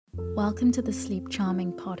Welcome to the Sleep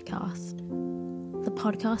Charming podcast, the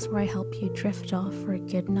podcast where I help you drift off for a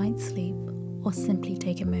good night's sleep or simply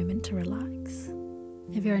take a moment to relax.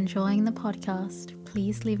 If you're enjoying the podcast,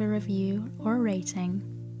 please leave a review or a rating.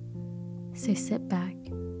 So sit back,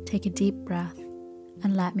 take a deep breath,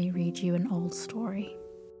 and let me read you an old story.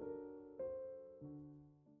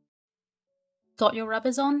 "Got your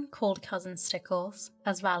rubbers on?" called Cousin Stickles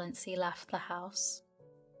as Valency left the house.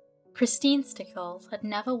 Christine Stickles had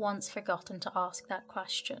never once forgotten to ask that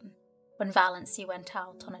question when Valency went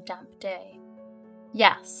out on a damp day.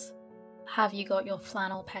 "Yes. Have you got your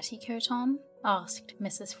flannel petticoat on?" asked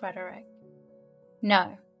Mrs. Frederick.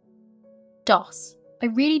 "No." "Doss, I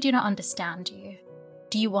really do not understand you.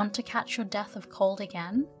 Do you want to catch your death of cold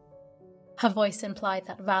again?" Her voice implied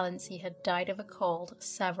that Valency had died of a cold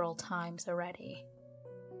several times already.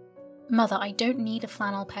 "Mother, I don't need a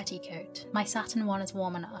flannel petticoat. My satin one is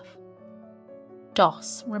warm enough."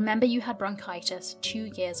 "Doss, remember you had bronchitis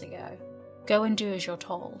 2 years ago. Go and do as you're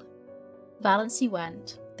told." Valency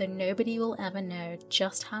went, though nobody will ever know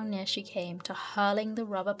just how near she came to hurling the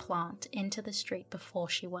rubber plant into the street before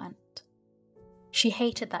she went. She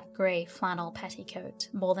hated that grey flannel petticoat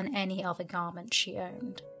more than any other garment she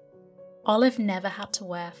owned. Olive never had to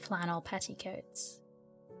wear flannel petticoats.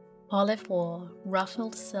 Olive wore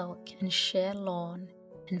ruffled silk and sheer lawn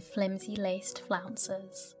and flimsy laced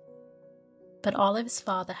flounces. But Olive's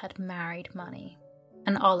father had married money,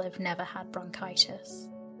 and Olive never had bronchitis.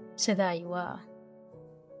 So there you were.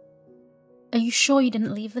 "Are you sure you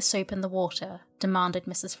didn't leave the soap in the water?" demanded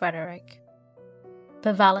Mrs. Frederick.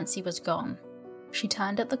 But Valency was gone. She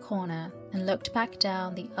turned at the corner and looked back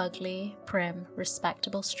down the ugly, prim,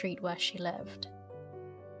 respectable street where she lived.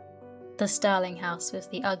 The Sterling house was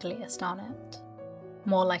the ugliest on it,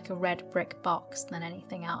 more like a red brick box than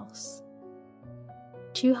anything else.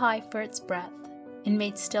 Too high for its breadth, and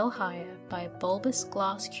made still higher by a bulbous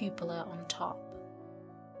glass cupola on top.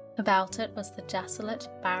 About it was the desolate,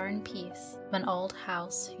 barren peace of an old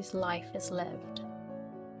house whose life is lived.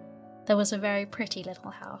 There was a very pretty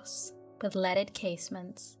little house, with leaded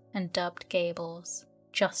casements and dubbed gables,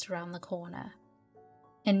 just around the corner.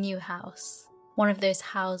 A new house, one of those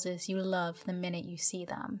houses you love the minute you see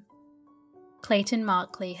them. Clayton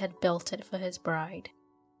Markley had built it for his bride.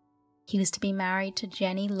 He was to be married to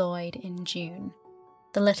Jenny Lloyd in June.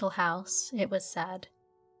 The little house, it was said,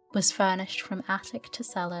 was furnished from attic to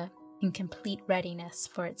cellar in complete readiness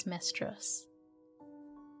for its mistress.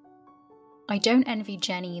 "I don't envy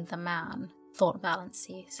Jenny the man," thought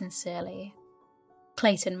Valency sincerely.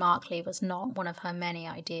 Clayton Markley was not one of her many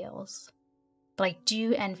ideals, but I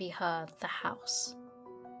do envy her the house.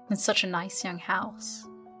 It's such a nice young house.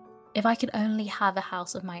 If I could only have a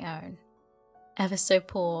house of my own, ever so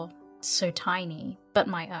poor, so tiny, but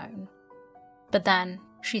my own. But then,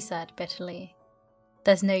 she said bitterly,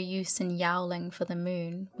 there's no use in yowling for the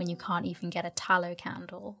moon when you can't even get a tallow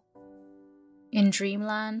candle. In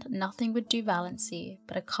dreamland, nothing would do Valency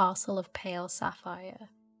but a castle of pale sapphire.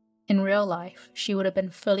 In real life, she would have been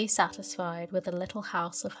fully satisfied with a little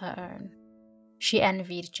house of her own. She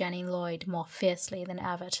envied Jenny Lloyd more fiercely than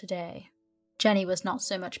ever today. Jenny was not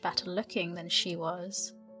so much better looking than she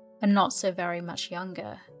was, and not so very much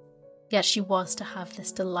younger. Yet she was to have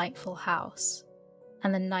this delightful house,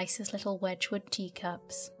 and the nicest little Wedgwood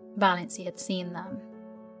teacups, Valency had seen them,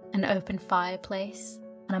 an open fireplace,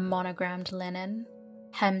 and a monogrammed linen,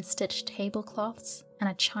 hem-stitched tablecloths, and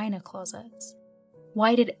a china closet.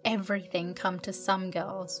 Why did everything come to some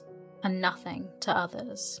girls, and nothing to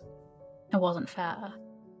others? It wasn't fair.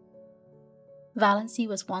 Valency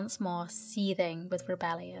was once more seething with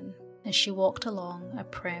rebellion as she walked along, a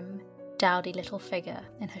prim, dowdy little figure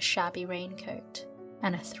in her shabby raincoat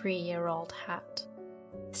and a 3-year-old hat,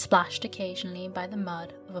 splashed occasionally by the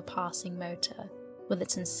mud of a passing motor with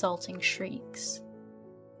its insulting shrieks.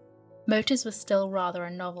 Motors were still rather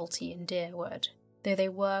a novelty in Deerwood, though they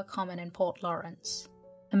were common in Port Lawrence,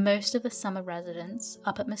 and most of the summer residents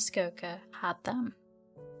up at Muskoka had them.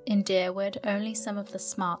 In Deerwood, only some of the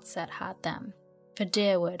smart set had them, for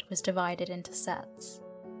Deerwood was divided into sets.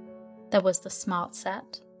 There was the smart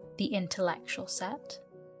set, the intellectual set,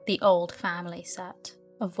 the old family set,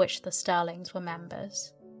 of which the Sterlings were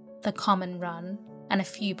members, the common run, and a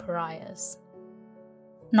few pariahs.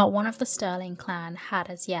 Not one of the Sterling clan had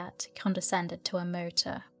as yet condescended to a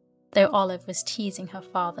motor, though Olive was teasing her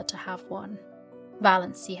father to have one.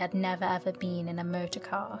 Valency had never ever been in a motor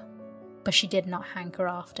car, but she did not hanker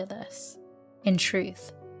after this. In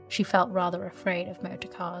truth, she felt rather afraid of motor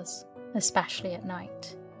cars, especially at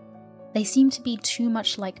night. They seemed to be too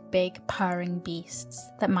much like big, purring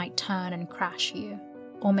beasts that might turn and crash you,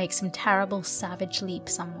 or make some terrible savage leap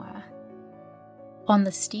somewhere. On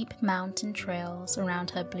the steep mountain trails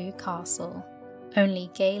around her blue castle,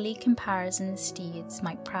 only gaily caparisoned steeds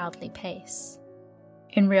might proudly pace.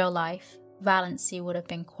 In real life, Valency would have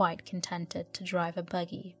been quite contented to drive a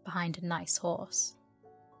buggy behind a nice horse.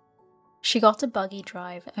 She got a buggy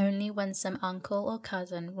drive only when some uncle or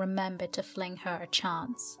cousin remembered to fling her a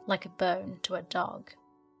chance, like a bone to a dog.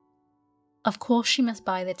 Of course she must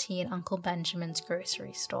buy the tea in Uncle Benjamin's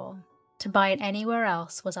grocery store. To buy it anywhere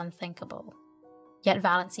else was unthinkable. Yet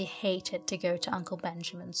Valency hated to go to Uncle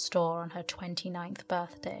Benjamin's store on her 29th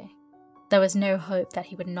birthday. There was no hope that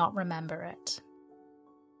he would not remember it.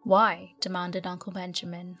 "Why?" demanded Uncle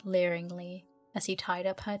Benjamin leeringly as he tied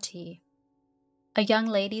up her tea. "Are young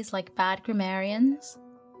ladies like bad grammarians?"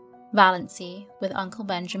 Valency, with Uncle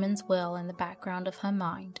Benjamin's will in the background of her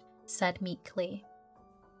mind, said meekly,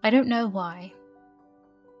 "I don't know why."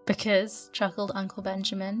 "Because," chuckled Uncle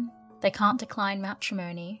Benjamin, "they can't decline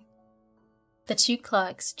matrimony." The two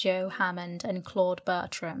clerks, Joe Hammond and Claude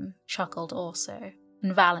Bertram, chuckled also,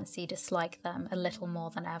 and Valency disliked them a little more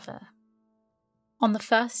than ever. On the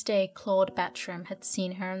first day Claude Bertram had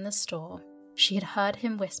seen her in the store, she had heard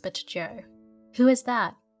him whisper to Joe, "Who is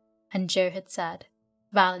that?" And Joe had said,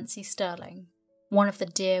 "Valency Sterling, one of the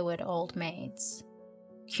Deerwood old maids."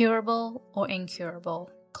 "Curable or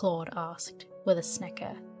incurable?" Claude asked, with a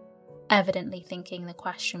snicker, evidently thinking the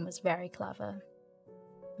question was very clever.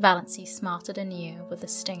 Valency smarted anew with the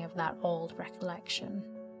sting of that old recollection.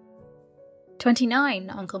 29,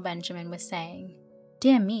 Uncle Benjamin was saying.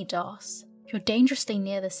 "Dear me, Doss, you're dangerously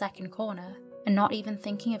near the second corner, and not even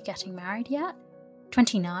thinking of getting married yet?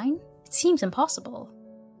 29? It seems impossible."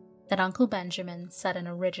 Then Uncle Benjamin said an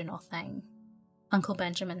original thing. Uncle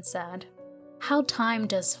Benjamin said, "How time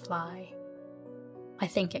does fly." "I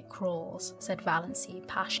think it crawls," said Valency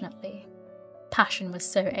passionately. Passion was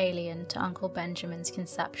so alien to Uncle Benjamin's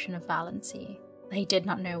conception of Valency that he did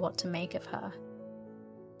not know what to make of her.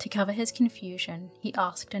 To cover his confusion, he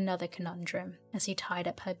asked another conundrum as he tied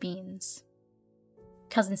up her beans.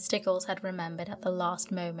 Cousin Stickles had remembered at the last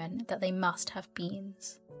moment that they must have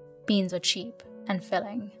beans. Beans were cheap and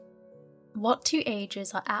filling. "What two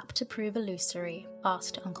ages are apt to prove illusory?"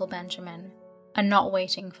 asked Uncle Benjamin, and not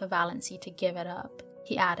waiting for Valency to give it up,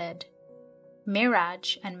 he added,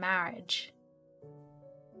 "Mirage and marriage."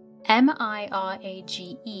 "Mirage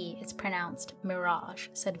is pronounced mirage,"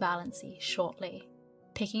 said Valency shortly,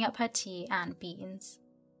 picking up her tea and beans.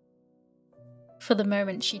 For the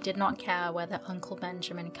moment she did not care whether Uncle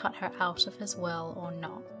Benjamin cut her out of his will or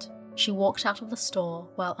not. She walked out of the store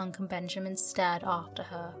while Uncle Benjamin stared after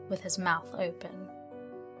her with his mouth open.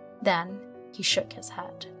 Then he shook his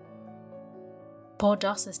head. "Poor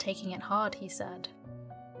Doss is taking it hard," he said.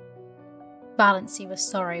 Valency was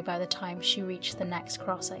sorry by the time she reached the next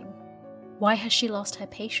crossing. Why had she lost her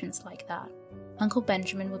patience like that? Uncle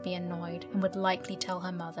Benjamin would be annoyed and would likely tell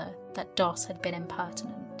her mother that Doss had been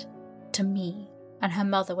impertinent. To me, and her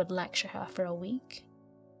mother would lecture her for a week.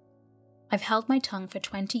 "I've held my tongue for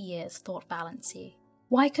 20 years, thought Valency.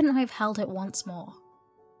 Why couldn't I have held it once more?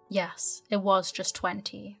 Yes, it was just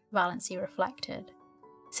 20, Valency reflected,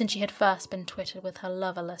 since she had first been twitted with her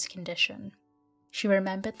loverless condition. She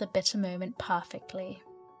remembered the bitter moment perfectly.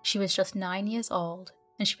 She was just 9 years old,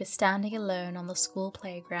 and she was standing alone on the school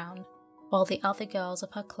playground, while the other girls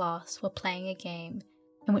of her class were playing a game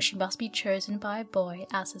in which you must be chosen by a boy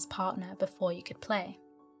as his partner before you could play.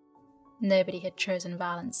 Nobody had chosen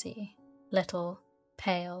Valency, little,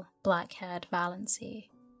 pale, black-haired Valency,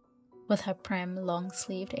 with her prim,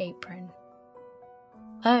 long-sleeved apron.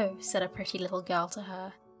 "Oh," said a pretty little girl to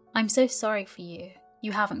her, "I'm so sorry for you.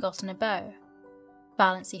 You haven't gotten a beau."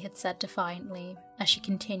 Valency had said defiantly, as she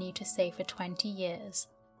continued to say for 20 years,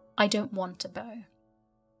 "I don't want a beau."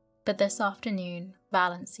 But this afternoon,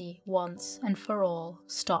 Valency, once and for all,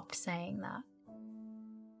 stopped saying that.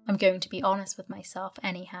 "I'm going to be honest with myself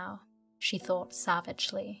anyhow," she thought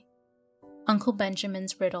savagely. "Uncle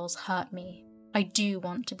Benjamin's riddles hurt me. I do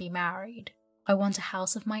want to be married. I want a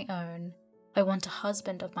house of my own. I want a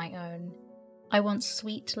husband of my own. I want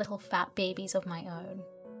sweet little fat babies of my own."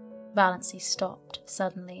 Valency stopped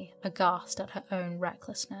suddenly, aghast at her own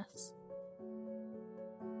recklessness.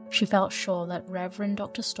 She felt sure that Reverend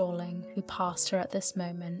Dr. Stalling, who passed her at this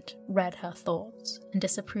moment, read her thoughts and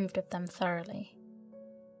disapproved of them thoroughly.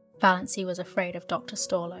 Valency was afraid of Dr.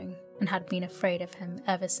 Stalling, and had been afraid of him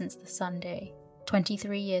ever since the Sunday,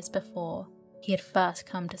 23 years before, he had first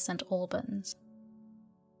come to St. Albans.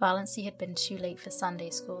 Valency had been too late for Sunday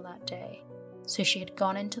school that day, so she had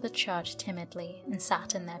gone into the church timidly and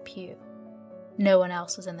sat in their pew. No one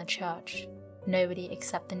else was in the church, nobody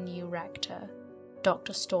except the new rector.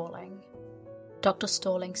 Dr. Stalling. Dr.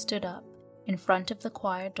 Stalling stood up in front of the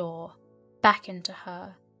choir door, beckoned to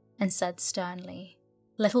her, and said sternly,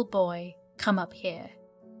 "Little boy, come up here."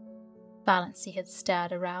 Valancy had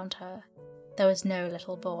stared around her. There was no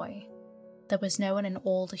little boy. There was no one in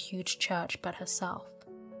all the huge church but herself.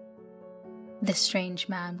 This strange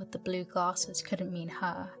man with the blue glasses couldn't mean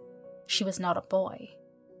her. She was not a boy.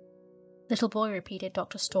 "Little boy," repeated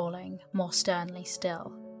Dr. Stalling, more sternly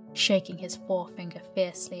still, shaking his forefinger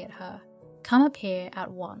fiercely at her. "Come up here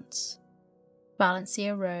at once." Valancy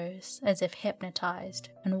arose, as if hypnotized,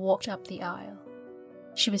 and walked up the aisle.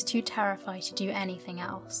 She was too terrified to do anything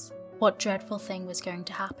else. What dreadful thing was going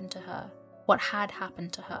to happen to her? What had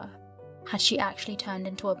happened to her? Had she actually turned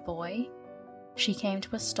into a boy? She came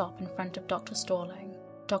to a stop in front of Dr. Stalling.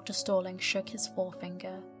 Dr. Stalling shook his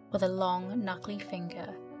forefinger with a long, knuckly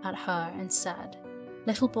finger at her and said,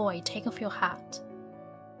 "Little boy, take off your hat."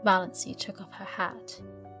 Valancy took off her hat.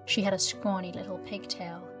 She had a scrawny little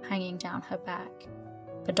pigtail hanging down her back,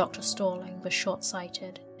 but Dr. Stalling was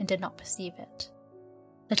short-sighted and did not perceive it.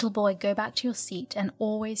 "Little boy, go back to your seat and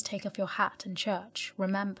always take off your hat in church,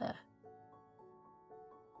 remember."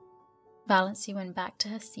 Valancy went back to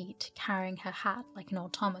her seat, carrying her hat like an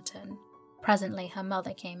automaton. Presently her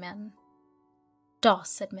mother came in. "Doss,"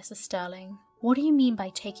 said Mrs. Sterling, "what do you mean by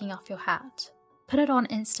taking off your hat? Put it on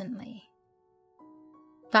instantly."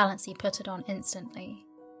 Valancy put it on instantly.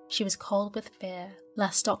 She was cold with fear,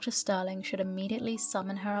 lest Dr. Sterling should immediately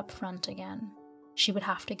summon her up front again. She would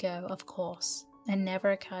have to go, of course. It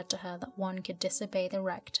never occurred to her that one could disobey the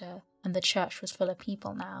rector, and the church was full of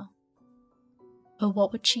people now. Oh,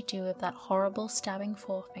 what would she do if that horrible stabbing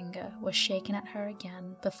forefinger was shaken at her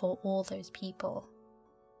again before all those people?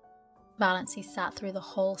 Valancy sat through the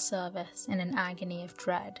whole service in an agony of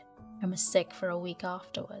dread, and was sick for a week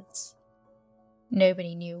afterwards.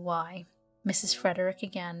 Nobody knew why. Mrs. Frederick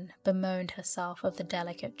again bemoaned herself of the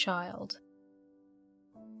delicate child.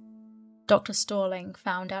 Dr. Stalling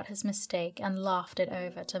found out his mistake and laughed it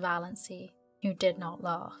over to Valancy, who did not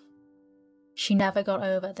laugh. She never got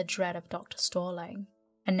over the dread of Dr. Stalling,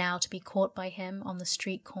 and now to be caught by him on the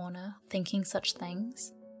street corner thinking such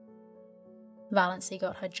things. Valancy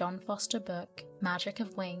got her John Foster book, Magic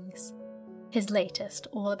of Wings. His latest,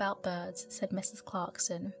 all about birds, said Mrs.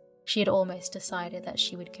 Clarkson. She had almost decided that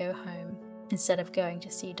she would go home instead of going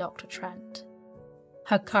to see Dr. Trent.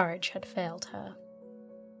 Her courage had failed her.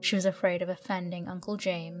 She was afraid of offending Uncle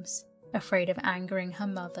James, afraid of angering her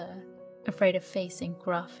mother, afraid of facing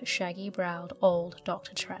gruff, shaggy-browed old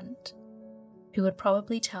Dr. Trent, who would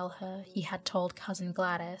probably tell her he had told Cousin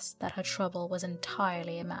Gladys that her trouble was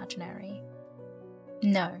entirely imaginary.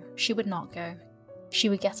 No, she would not go. She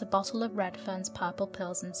would get a bottle of Redfern's purple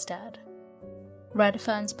pills instead.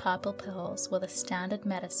 Redfern's purple pills were the standard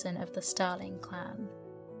medicine of the Sterling clan.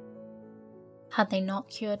 Had they not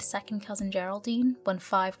cured second cousin Geraldine when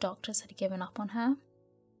 5 doctors had given up on her?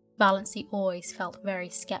 Valancy always felt very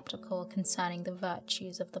skeptical concerning the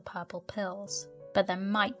virtues of the purple pills, but there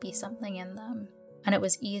might be something in them, and it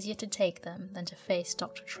was easier to take them than to face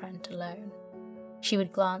Dr. Trent alone. She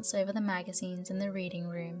would glance over the magazines in the reading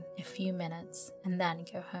room a few minutes and then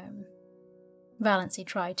go home. Valancy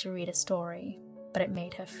tried to read a story, but it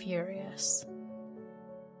made her furious.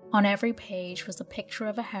 On every page was the picture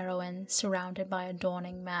of a heroine surrounded by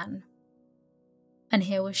adorning men. And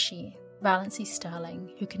here was she, Valancy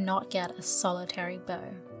Sterling, who could not get a solitary beau.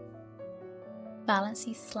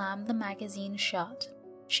 Valancy slammed the magazine shut.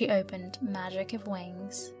 She opened Magic of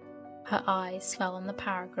Wings. Her eyes fell on the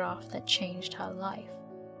paragraph that changed her life.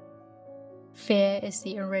 "Fear is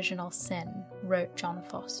the original sin," wrote John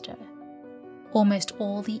Foster. "Almost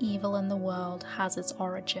all the evil in the world has its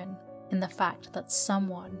origin in the fact that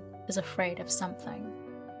someone is afraid of something.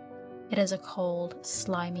 It is a cold,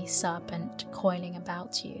 slimy serpent coiling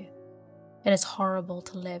about you. It is horrible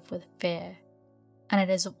to live with fear, and it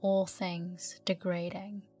is of all things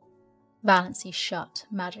degrading." Valancy shut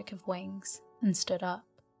Magic of Wings and stood up.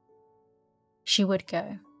 She would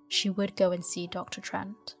go and see Dr.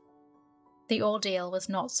 Trent. The ordeal was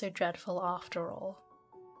not so dreadful after all.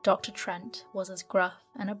 Dr. Trent was as gruff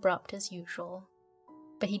and abrupt as usual,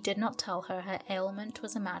 but he did not tell her her ailment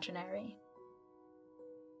was imaginary.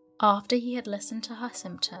 After he had listened to her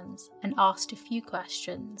symptoms and asked a few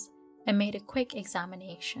questions and made a quick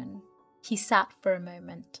examination, he sat for a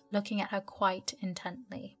moment, looking at her quite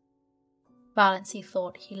intently. Valancy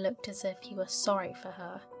thought he looked as if he was sorry for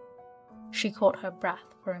her. She caught her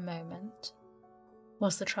breath for a moment.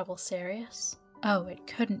 Was the trouble serious? Oh, it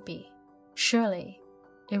couldn't be. Surely,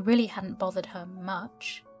 it really hadn't bothered her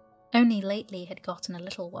much. Only lately had gotten a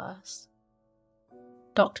little worse.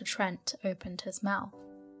 Dr. Trent opened his mouth,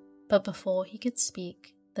 but before he could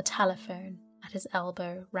speak, the telephone at his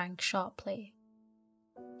elbow rang sharply.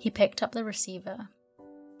 He picked up the receiver.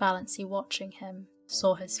 Valancy, watching him,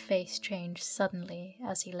 saw his face change suddenly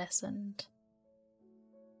as he listened.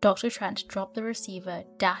 Dr. Trent dropped the receiver,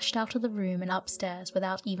 dashed out of the room and upstairs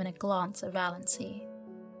without even a glance at Valancy.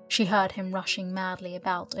 She heard him rushing madly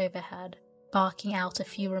about overhead, barking out a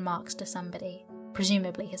few remarks to somebody,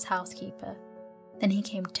 presumably his housekeeper. Then he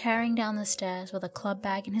came tearing down the stairs with a club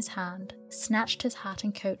bag in his hand, snatched his hat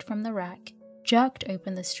and coat from the rack, jerked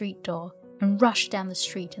open the street door, and rushed down the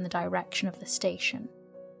street in the direction of the station.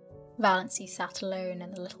 Valancy sat alone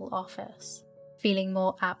in the little office, feeling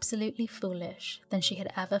more absolutely foolish than she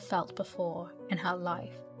had ever felt before in her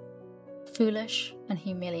life. Foolish and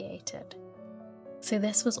humiliated. So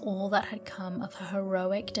this was all that had come of her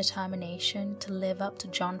heroic determination to live up to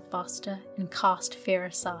John Foster and cast fear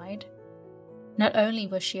aside. Not only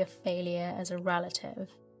was she a failure as a relative,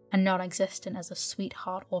 and non-existent as a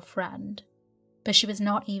sweetheart or friend, but she was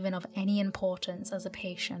not even of any importance as a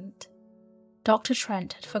patient. Dr.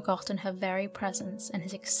 Trent had forgotten her very presence in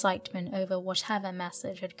his excitement over whatever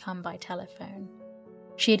message had come by telephone.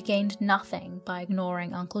 She had gained nothing by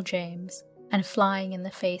ignoring Uncle James and flying in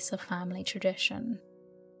the face of family tradition.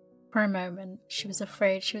 For a moment, she was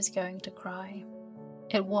afraid she was going to cry.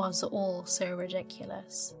 It was all so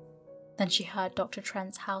ridiculous. Then she heard Dr.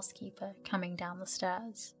 Trent's housekeeper coming down the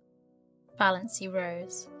stairs. Valancy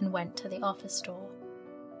rose and went to the office door.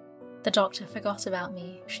 "The doctor forgot about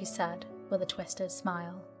me," she said, with a twisted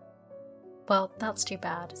smile. "Well, that's too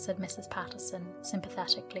bad," said Mrs. Patterson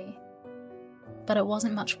sympathetically. But it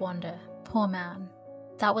wasn't much wonder. Poor man.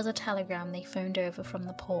 That was a telegram they phoned over from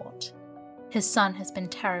the port. His son has been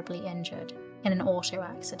terribly injured in an auto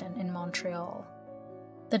accident in Montreal.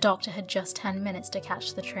 The doctor had just 10 minutes to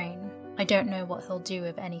catch the train. I don't know what he'll do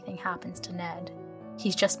if anything happens to Ned.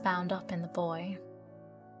 He's just bound up in the boy.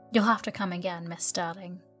 You'll have to come again, Miss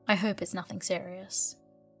Sterling. I hope it's nothing serious.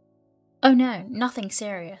 Oh no, nothing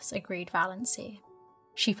serious, agreed Valancy.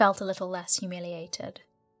 She felt a little less humiliated.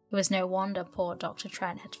 It was no wonder poor Dr.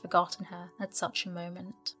 Trent had forgotten her at such a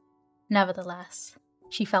moment. Nevertheless,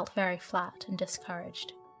 she felt very flat and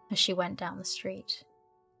discouraged as she went down the street.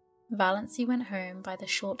 Valancy went home by the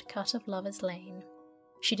short cut of Lover's Lane.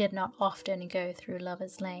 She did not often go through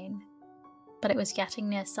Lover's Lane, but it was getting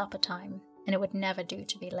near supper time, and it would never do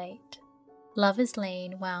to be late. Lover's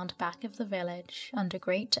Lane wound back of the village under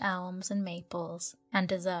great elms and maples, and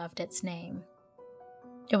deserved its name.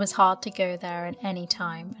 It was hard to go there at any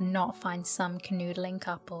time and not find some canoodling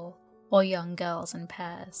couple, or young girls in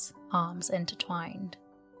pairs, arms intertwined.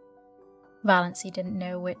 Valancy didn't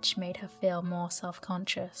know which made her feel more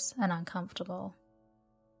self-conscious and uncomfortable.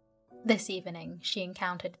 This evening she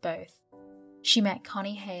encountered both. She met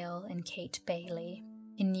Connie Hale and Kate Bailey,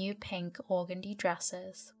 in new pink organdy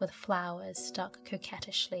dresses with flowers stuck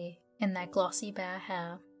coquettishly in their glossy bare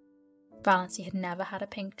hair. Valancy had never had a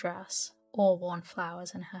pink dress or worn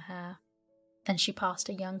flowers in her hair. Then she passed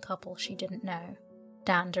a young couple she didn't know,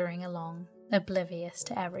 dandering along, oblivious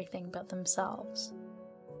to everything but themselves.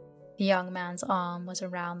 The young man's arm was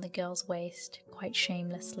around the girl's waist quite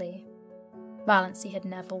shamelessly. Valancy had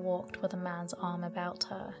never walked with a man's arm about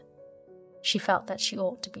her. She felt that she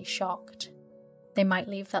ought to be shocked. They might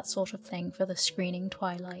leave that sort of thing for the screening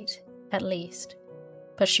twilight, at least,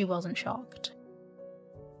 but she wasn't shocked.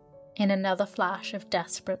 In another flash of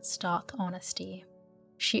desperate, stark honesty,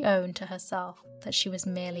 she owned to herself that she was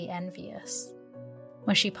merely envious.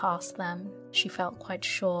 When she passed them, she felt quite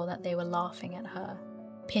sure that they were laughing at her,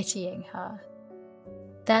 pitying her.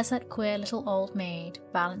 There's that queer little old maid,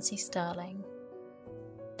 Valancy Sterling.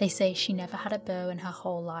 They say she never had a beau in her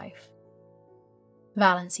whole life.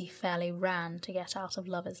 Valancy fairly ran to get out of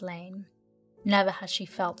Lover's Lane. Never had she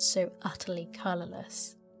felt so utterly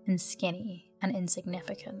colourless and skinny and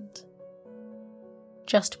insignificant.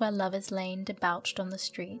 Just where Lover's Lane debouched on the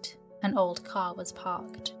street, an old car was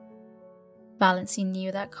parked. Valancy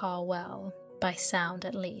knew that car well, by sound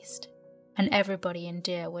at least, and everybody in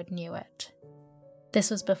Deerwood knew it. This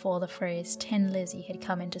was before the phrase Tin Lizzie had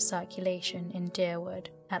come into circulation in Deerwood,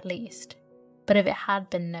 at least. But if it had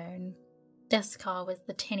been known, this car was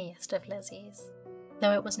the tinniest of Lizzies,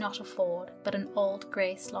 though it was not a Ford, but an old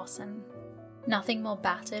grey Slosson. Nothing more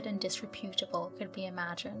battered and disreputable could be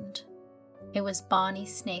imagined. It was Barney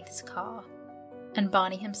Snaith's car, and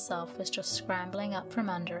Barney himself was just scrambling up from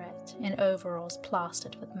under it in overalls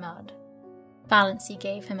plastered with mud. Valancy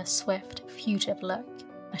gave him a swift, furtive look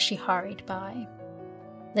as she hurried by.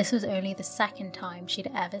 This was only the second time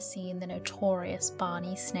she'd ever seen the notorious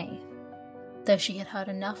Barney Snaith. though she had heard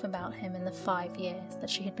enough about him in the 5 years that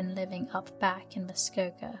she had been living up back in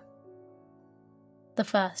Muskoka. The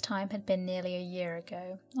first time had been nearly a year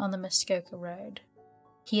ago, on the Muskoka Road.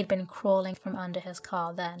 He had been crawling from under his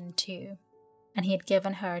car then, too, and he had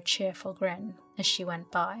given her a cheerful grin as she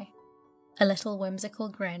went by, a little whimsical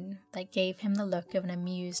grin that gave him the look of an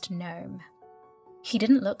amused gnome. He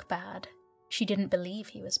didn't look bad. She didn't believe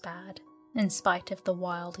he was bad, in spite of the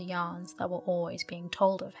wild yarns that were always being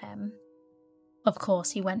told of him. Of course,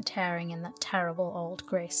 he went tearing in that terrible old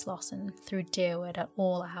grey Slosson through Deerwood at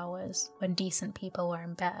all hours when decent people were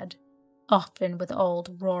in bed, often with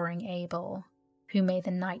old roaring Abel, who made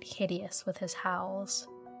the night hideous with his howls.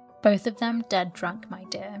 Both of them dead drunk, my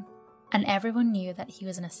dear, and everyone knew that he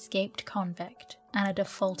was an escaped convict and a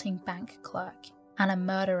defaulting bank clerk and a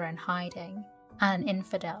murderer in hiding and an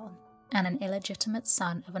infidel and an illegitimate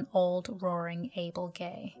son of an old roaring Abel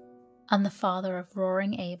gay, and the father of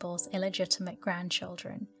roaring Abel's illegitimate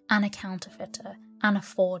grandchildren, and a counterfeiter, and a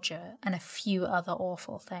forger, and a few other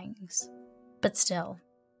awful things. But still,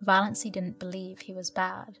 Valancy didn't believe he was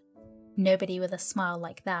bad. Nobody with a smile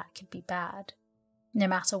like that could be bad, no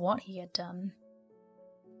matter what he had done.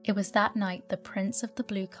 It was that night the Prince of the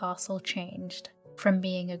Blue Castle changed, from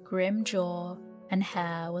being a grim jaw and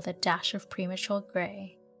hair with a dash of premature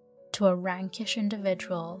grey, to a rankish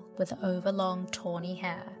individual with overlong tawny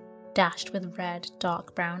hair, dashed with red,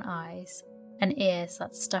 dark brown eyes, and ears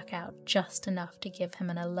that stuck out just enough to give him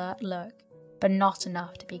an alert look, but not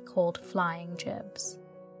enough to be called flying jibs.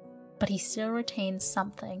 But he still retained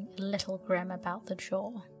something a little grim about the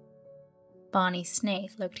jaw. Barney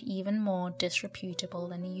Snaith looked even more disreputable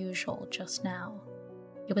than usual just now.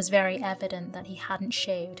 It was very evident that he hadn't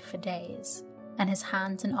shaved for days, and his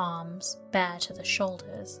hands and arms, bare to the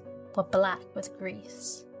shoulders, were black with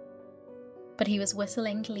grease. But he was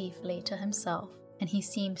whistling gleefully to himself, and he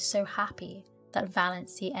seemed so happy that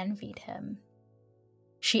Valancy envied him.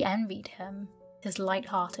 She envied him, his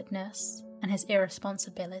light-heartedness, and his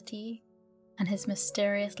irresponsibility, and his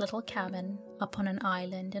mysterious little cabin up on an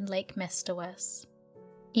island in Lake Mistawis,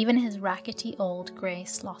 even his rackety old grey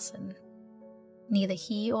Slosson. Neither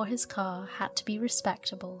he or his car had to be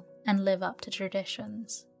respectable and live up to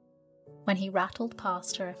traditions. When he rattled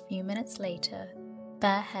past her a few minutes later,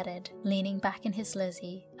 bareheaded, leaning back in his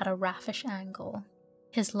Lizzie at a raffish angle,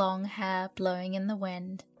 his long hair blowing in the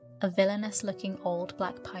wind, a villainous-looking old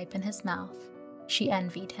black pipe in his mouth, she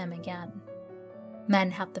envied him again.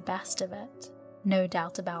 Men had the best of it, no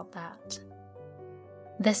doubt about that.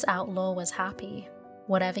 This outlaw was happy,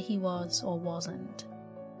 whatever he was or wasn't.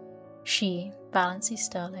 She, Valancy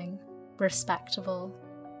Sterling, respectable,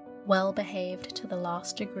 well-behaved to the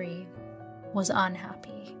last degree, was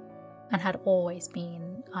unhappy, and had always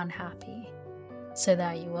been unhappy. So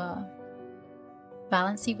there you were.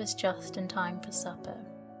 Valancy was just in time for supper.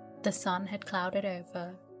 The sun had clouded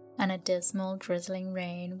over, and a dismal, drizzling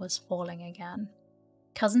rain was falling again.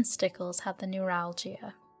 Cousin Stickles had the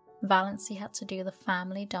neuralgia. Valancy had to do the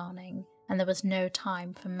family darning, and there was no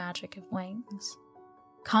time for magic of wings.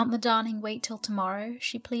 "Can't the darning wait till tomorrow?"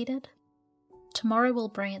 she pleaded. "Tomorrow will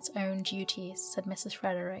bring its own duties," said Mrs.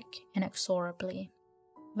 Frederick, inexorably.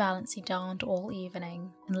 Valancy darned all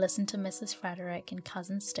evening and listened to Mrs. Frederick and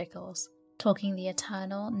Cousin Stickles talking the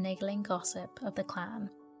eternal niggling gossip of the clan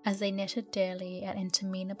as they knitted dearly at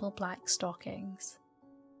interminable black stockings.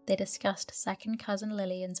 They discussed second cousin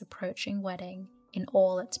Lillian's approaching wedding in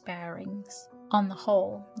all its bearings. On the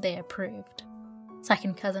whole, they approved.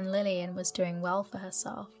 Second cousin Lillian was doing well for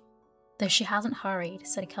herself. "Though she hasn't hurried,"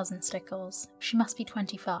 said Cousin Stickles. "She must be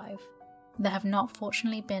 25. "There have not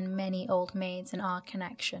fortunately been many old maids in our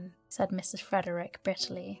connection," said Mrs. Frederick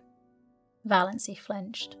bitterly. Valancy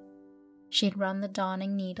flinched. She had run the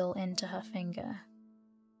darning needle into her finger.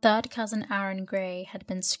 Third cousin Aaron Gray had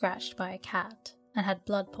been scratched by a cat, and had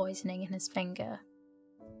blood poisoning in his finger.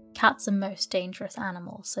 "Cats are most dangerous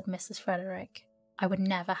animals," said Mrs. Frederick. "I would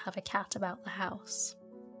never have a cat about the house."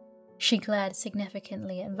 She glared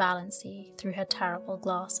significantly at Valancy through her terrible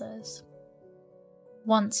glasses.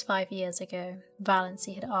 Once 5 years ago,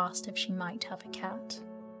 Valancy had asked if she might have a cat.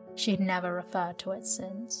 She had never referred to it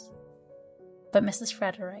since. But Mrs.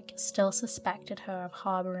 Frederick still suspected her of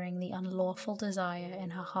harbouring the unlawful desire in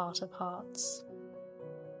her heart of hearts.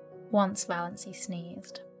 Once Valancy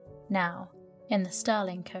sneezed. Now, in the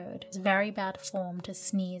Sterling Code, it's very bad form to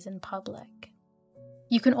sneeze in public.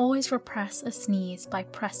 "You can always repress a sneeze by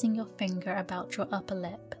pressing your finger about your upper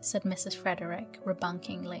lip," said Mrs. Frederick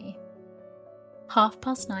rebunkingly.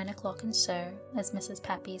 9:30 o'clock and so, as Mrs.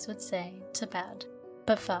 Pepys would say, to bed.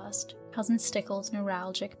 But first, Cousin Stickles'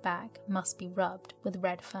 neuralgic back must be rubbed with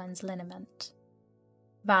Redfern's liniment.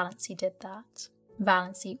 Valency did that.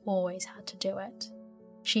 Valency always had to do it.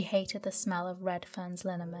 She hated the smell of Redfern's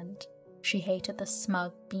liniment. She hated the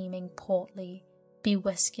smug, beaming, portly,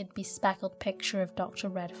 bewhiskered, bespeckled picture of Dr.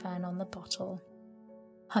 Redfern on the bottle.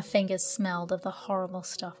 Her fingers smelled of the horrible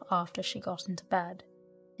stuff after she got into bed,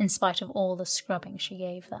 in spite of all the scrubbing she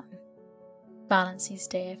gave them. Valency's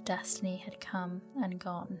day of destiny had come and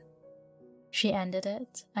gone. She ended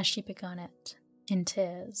it as she begun it, in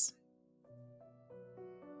tears.